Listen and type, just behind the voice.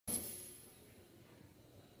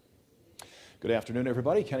Good afternoon,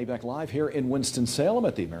 everybody. Kenny Beck live here in Winston-Salem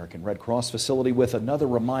at the American Red Cross facility with another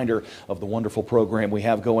reminder of the wonderful program we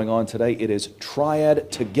have going on today. It is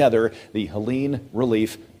Triad Together, the Helene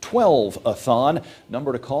Relief 12-a-thon.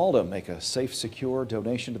 Number to call to make a safe, secure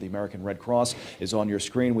donation to the American Red Cross is on your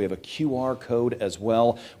screen. We have a QR code as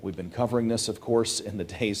well. We've been covering this, of course, in the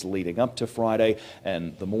days leading up to Friday,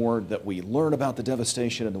 and the more that we learn about the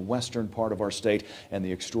devastation in the western part of our state and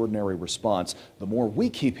the extraordinary response, the more we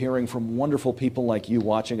keep hearing from wonderful people like you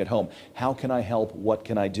watching at home. How can I help? What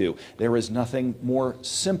can I do? There is nothing more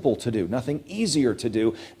simple to do, nothing easier to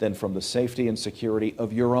do than from the safety and security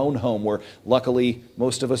of your own home, where luckily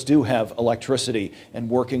most of us do have electricity and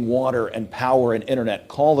working water and power and internet.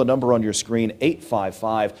 Call the number on your screen,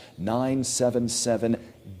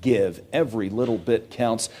 855-977-GIVE. Every little bit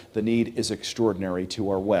counts. The need is extraordinary to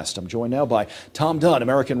our west. I'm joined now by Tom Dunn,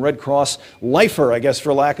 American Red Cross lifer, I guess,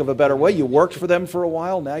 for lack of a better way. You worked for them for a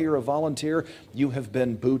while. Now you're a volunteer. You have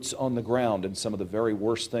been boots on the ground in some of the very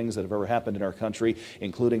worst things that have ever happened in our country,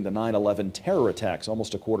 including the 9/11 terror attacks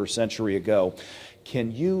almost a quarter century ago.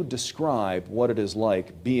 Can you describe what it is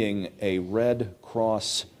like being a Red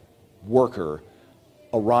Cross worker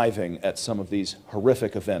arriving at some of these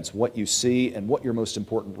horrific events, what you see and what your most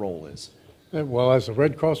important role is? Well, as a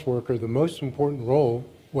Red Cross worker, the most important role,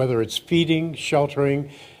 whether it's feeding,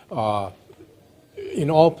 sheltering,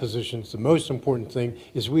 in all positions, the most important thing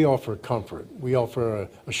is we offer comfort. We offer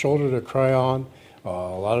a shoulder to cry on. A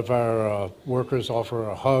lot of our workers offer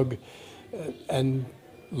a hug. And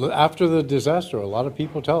after the disaster, a lot of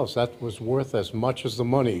people tell us that was worth as much as the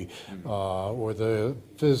money or the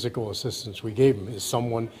physical assistance we gave them, is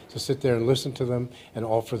someone to sit there and listen to them and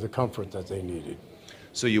offer the comfort that they needed.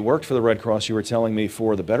 So you worked for the Red Cross, you were telling me,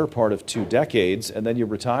 for the better part of 2 decades, and then you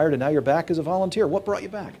retired, and now you're back as a volunteer. What brought you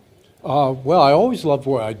back? Well, I always loved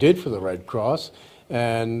what I did for the Red Cross,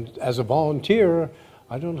 and as a volunteer,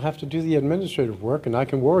 I don't have to do the administrative work, and I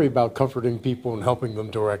can worry about comforting people and helping them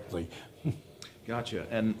directly. Gotcha.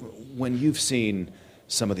 And when you've seen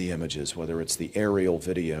some of the images, whether it's the aerial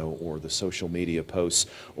video or the social media posts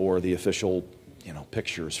or the official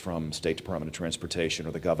pictures from State Department of Transportation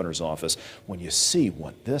or the governor's office, when you see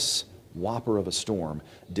what this whopper of a storm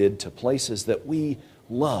did to places that we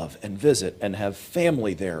love and visit and have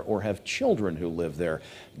family there or have children who live there,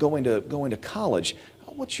 going to college,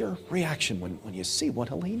 what's your reaction when you see what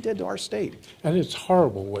Helene did to our state? And it's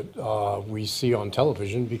horrible what we see on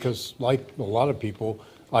television, because like a lot of people,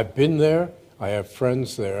 I've been there, I have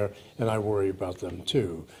friends there, and I worry about them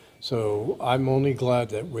too. So I'm only glad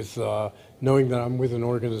that with knowing that I'm with an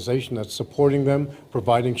organization that's supporting them,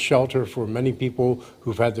 providing shelter for many people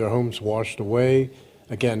who've had their homes washed away,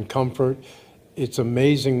 again, comfort. It's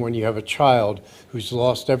amazing when you have a child who's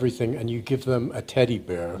lost everything and you give them a teddy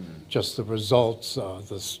bear, just the results,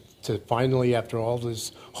 to finally, after all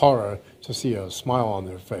this horror, to see a smile on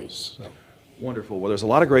their face. So. Wonderful. Well, there's a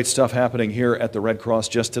lot of great stuff happening here at the Red Cross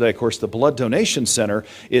just today. Of course, the Blood Donation Center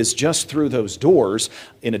is just through those doors.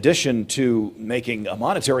 In addition to making a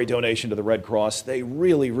monetary donation to the Red Cross, they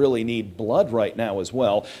really, really need blood right now as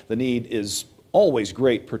well. The need is always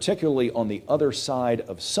great, particularly on the other side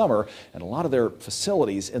of summer, and a lot of their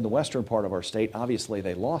facilities in the western part of our state, obviously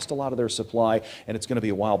they lost a lot of their supply, and it's going to be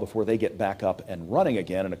a while before they get back up and running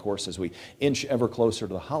again. And of course, as we inch ever closer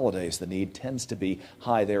to the holidays, the need tends to be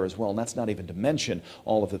high there as well, and that's not even to mention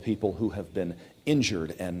all of the people who have been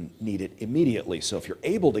injured and need it immediately. So if you're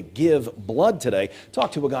able to give blood today,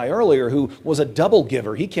 talked to a guy earlier who was a double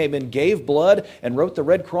giver. He came in, gave blood, and wrote the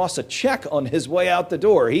Red Cross a check on his way out the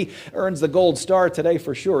door. He earns the gold star today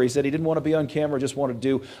for sure. He said he didn't want to be on camera, just wanted to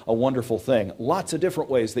do a wonderful thing. Lots of different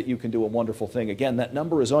ways that you can do a wonderful thing. Again, that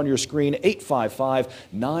number is on your screen,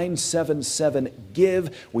 855-977-GIVE.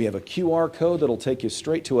 We have a QR code that'll take you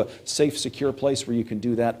straight to a safe, secure place where you can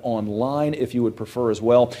do that online if you would prefer as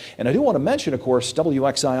well. And I do want to mention, of course,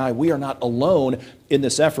 WXII, we are not alone in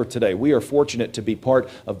this effort today. We are fortunate to be part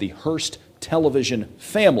of the Hearst television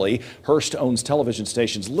family. Hearst owns television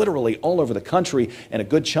stations literally all over the country, and a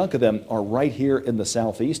good chunk of them are right here in the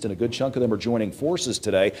Southeast, and a good chunk of them are joining forces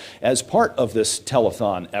today as part of this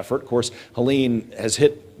telethon effort. Of course, Helene has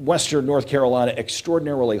hit western North Carolina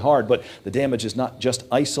extraordinarily hard, but the damage is not just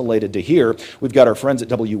isolated to here. We've got our friends at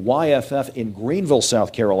WYFF in Greenville,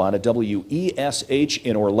 South Carolina, WESH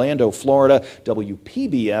in Orlando, Florida,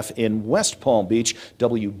 WPBF in West Palm Beach,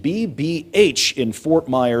 WBBH in Fort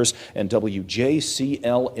Myers, and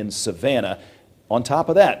WJCL in Savannah. On top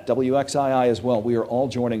of that, WXII as well, we are all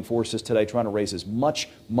joining forces today trying to raise as much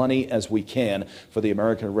money as we can for the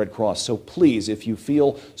American Red Cross. So please, if you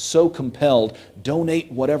feel so compelled,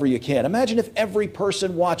 donate whatever you can. Imagine if every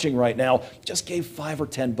person watching right now just gave $5 or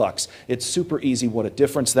 $10. It's super easy what a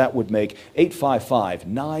difference that would make.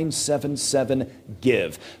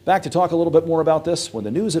 855-977-GIVE. Back to talk a little bit more about this when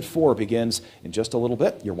the news at 4 begins in just a little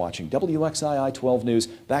bit. You're watching WXII 12 News.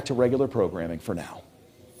 Back to regular programming for now.